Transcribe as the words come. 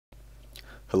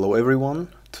Hello everyone,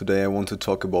 today I want to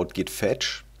talk about git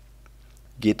fetch.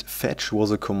 Git fetch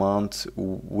was a command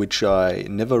which I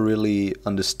never really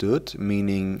understood,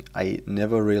 meaning I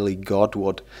never really got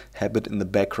what happened in the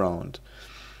background.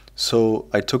 So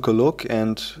I took a look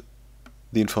and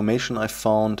the information I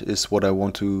found is what I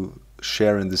want to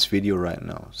share in this video right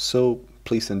now. So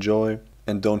please enjoy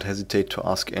and don't hesitate to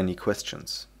ask any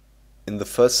questions. In the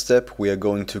first step we are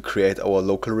going to create our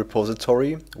local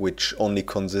repository, which only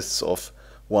consists of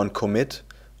one commit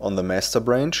on the master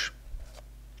branch.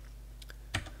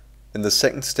 In the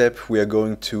second step we are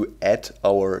going to add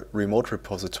our remote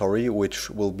repository, which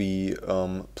will be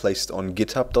placed on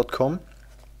github.com.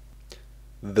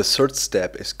 The third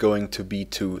step is going to be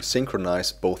to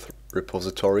synchronize both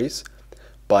repositories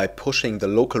by pushing the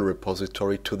local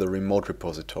repository to the remote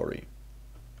repository.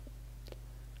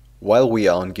 While we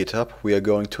are on GitHub, we are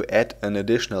going to add an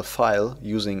additional file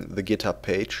using the GitHub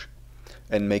page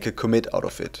and make a commit out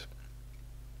of it.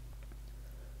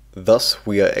 Thus,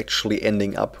 we are actually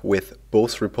ending up with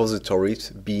both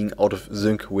repositories being out of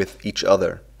sync with each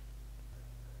other.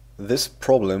 This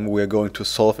problem we are going to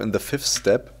solve in the fifth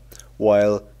step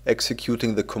while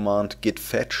executing the command git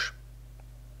fetch.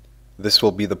 This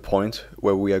will be the point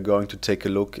where we are going to take a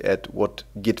look at what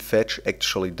git fetch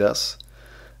actually does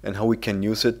and how we can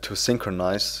use it to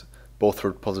synchronize both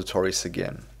repositories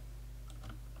again.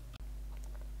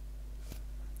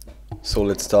 So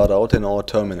let's start out in our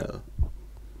terminal.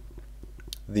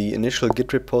 The initial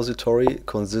Git repository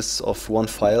consists of one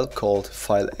file called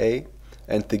file A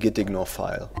and the gitignore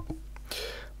file.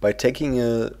 By taking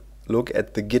a look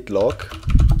at the git log,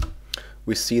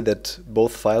 we see that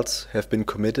both files have been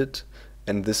committed,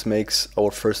 and this makes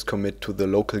our first commit to the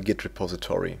local Git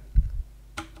repository.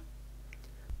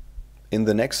 In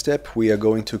the next step we are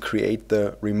going to create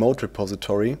the remote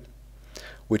repository,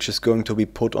 which is going to be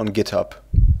put on GitHub.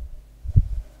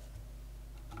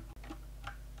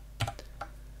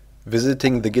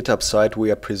 Visiting the GitHub site,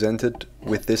 we are presented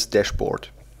with this dashboard.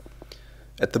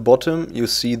 At the bottom you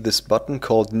see this button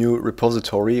called New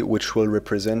Repository, which will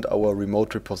represent our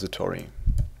remote repository.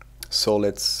 So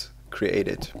let's create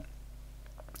it.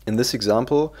 In this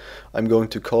example I'm going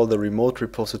to call the remote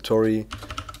repository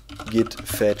git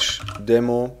fetch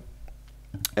demo,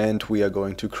 and we are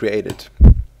going to create it.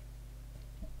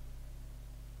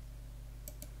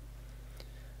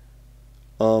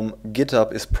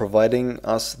 GitHub is providing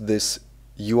us this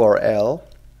URL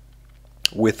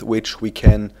with which we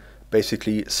can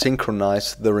basically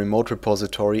synchronize the remote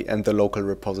repository and the local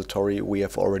repository we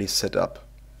have already set up.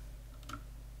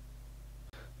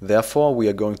 Therefore, we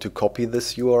are going to copy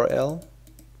this URL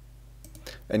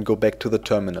and go back to the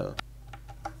terminal.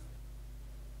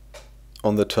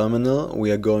 On the terminal,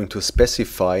 we are going to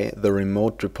specify the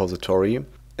remote repository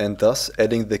and thus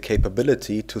adding the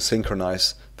capability to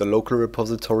synchronize the local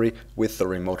repository with the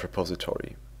remote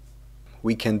repository.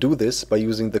 We can do this by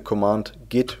using the command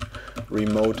git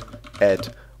remote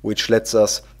add, which lets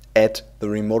us add the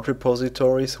remote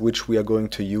repositories which we are going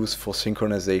to use for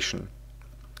synchronization.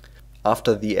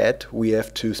 After the add, we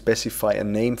have to specify a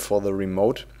name for the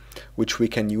remote, which we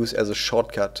can use as a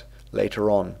shortcut later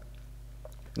on.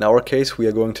 In our case, we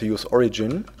are going to use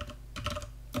origin,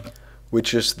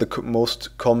 which is the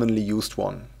most commonly used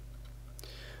one.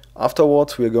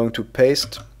 Afterwards, we are going to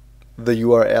paste the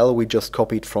URL we just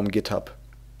copied from GitHub.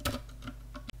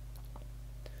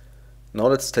 Now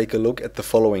let's take a look at the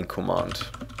following command.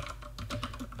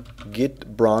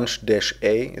 Git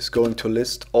branch-a is going to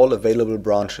list all available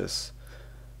branches.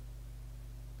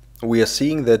 We are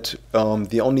seeing that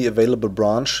the only available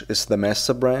branch is the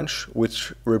master branch,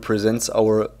 which represents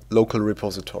our local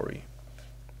repository.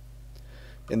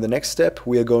 In the next step,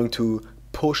 we are going to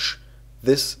push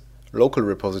this local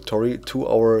repository to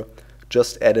our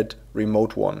just added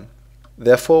remote one.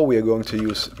 Therefore, we are going to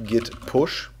use git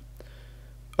push,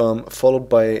 followed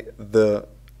by the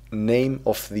name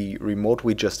of the remote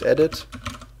we just added,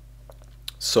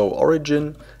 so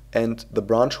origin, and the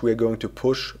branch we are going to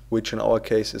push, which in our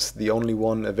case is the only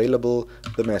one available,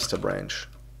 the master branch.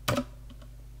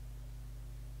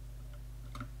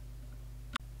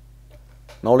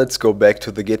 Now let's go back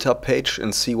to the GitHub page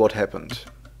and see what happened.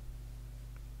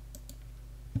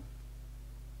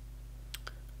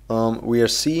 We are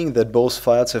seeing that both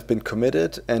files have been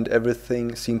committed and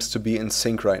everything seems to be in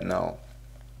sync right now.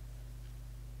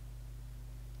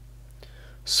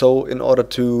 So in order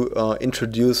to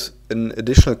introduce an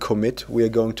additional commit, we are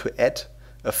going to add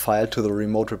a file to the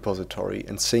remote repository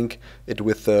and sync it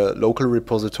with the local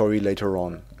repository later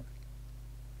on.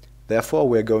 Therefore,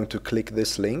 we are going to click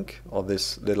this link or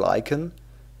this little icon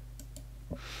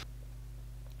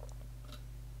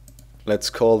let's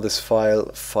call this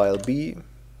file file B,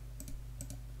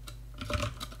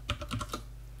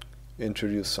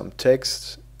 introduce some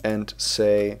text and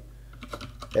say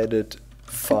edit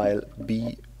file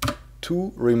B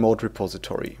to remote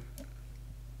repository.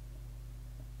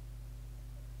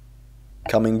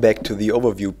 Coming back to the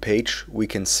overview page, we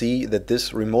can see that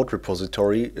this remote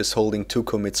repository is holding 2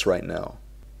 commits right now.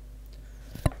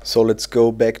 So let's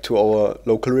go back to our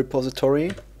local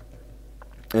repository,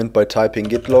 and by typing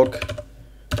git log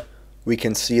we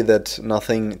can see that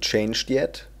nothing changed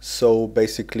yet. So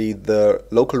basically the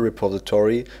local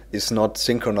repository is not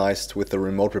synchronized with the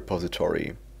remote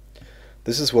repository.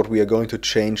 This is what we are going to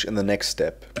change in the next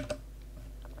step.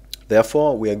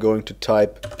 Therefore we are going to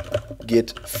type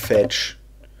git fetch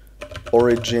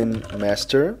origin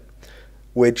master,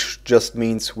 which just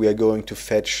means we are going to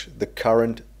fetch the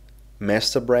current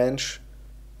master branch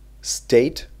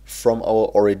state from our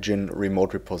origin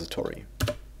remote repository.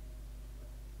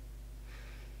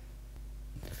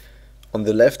 On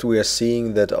the left we are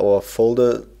seeing that our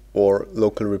folder or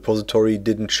local repository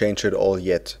didn't change at all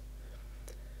yet.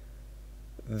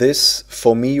 This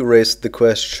for me raised the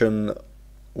question,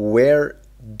 where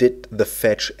did the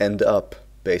fetch end up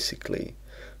basically?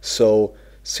 So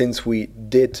since we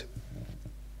did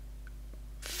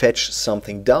fetch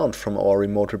something down from our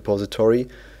remote repository,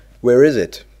 where is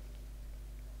it?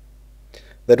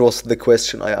 That was the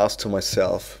question I asked to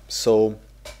myself. So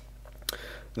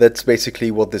that's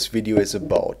basically what this video is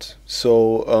about.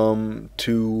 So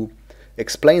to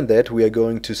explain that, we are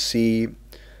going to see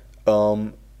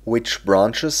which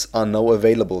branches are now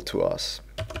available to us.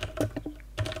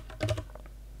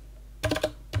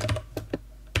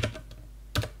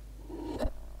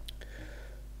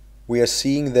 We are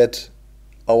seeing that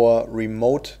our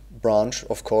remote branch,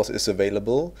 of course, is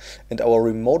available, and our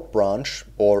remote branch,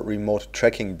 or remote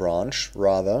tracking branch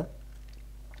rather,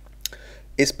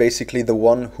 is basically the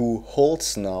one who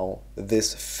holds now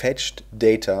this fetched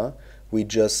data we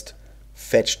just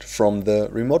fetched from the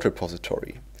remote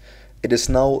repository. It is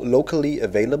now locally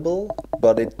available,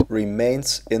 but it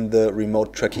remains in the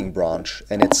remote tracking branch,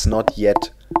 and it's not yet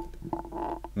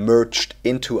merged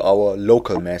into our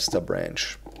local master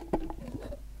branch.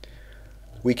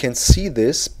 We can see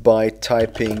this by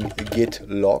typing git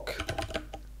log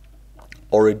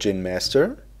origin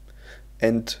master,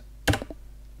 and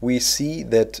we see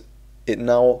that it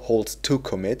now holds 2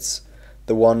 commits,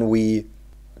 the one we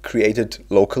created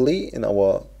locally in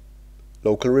our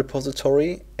local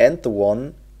repository and the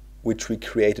one which we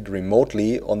created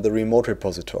remotely on the remote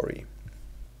repository.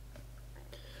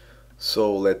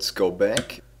 So let's go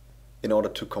back. In order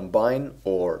to combine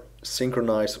or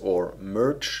synchronize or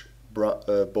merge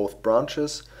both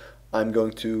branches, I'm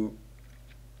going to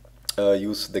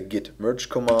use the git merge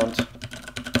command.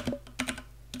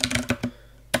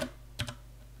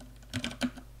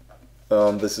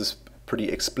 This is pretty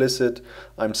explicit.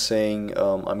 I'm saying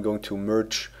I'm going to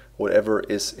merge whatever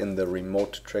is in the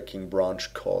remote tracking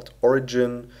branch called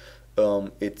origin,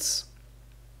 its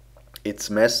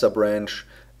master branch,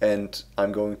 and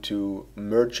I'm going to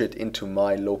merge it into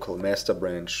my local master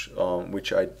branch,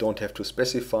 which I don't have to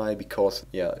specify because,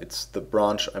 yeah, it's the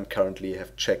branch I'm currently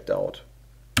have checked out.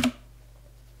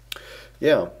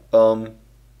 Yeah,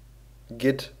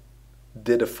 Git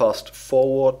did a fast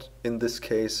forward in this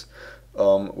case,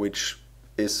 which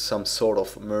is some sort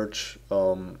of merge.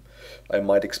 I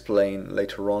might explain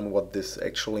later on what this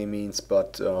actually means,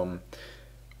 but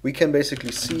we can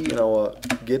basically see in our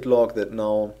git log that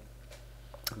now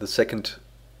the second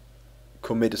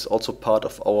commit is also part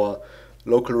of our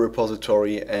local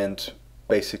repository, and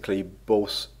basically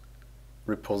both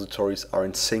repositories are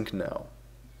in sync now.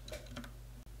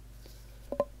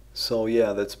 So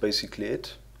yeah, that's basically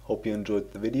it. Hope you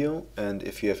enjoyed the video, and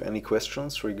if you have any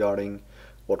questions regarding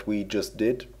what we just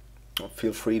did,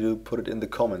 feel free to put it in the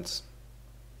comments.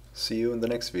 See you in the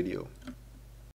next video.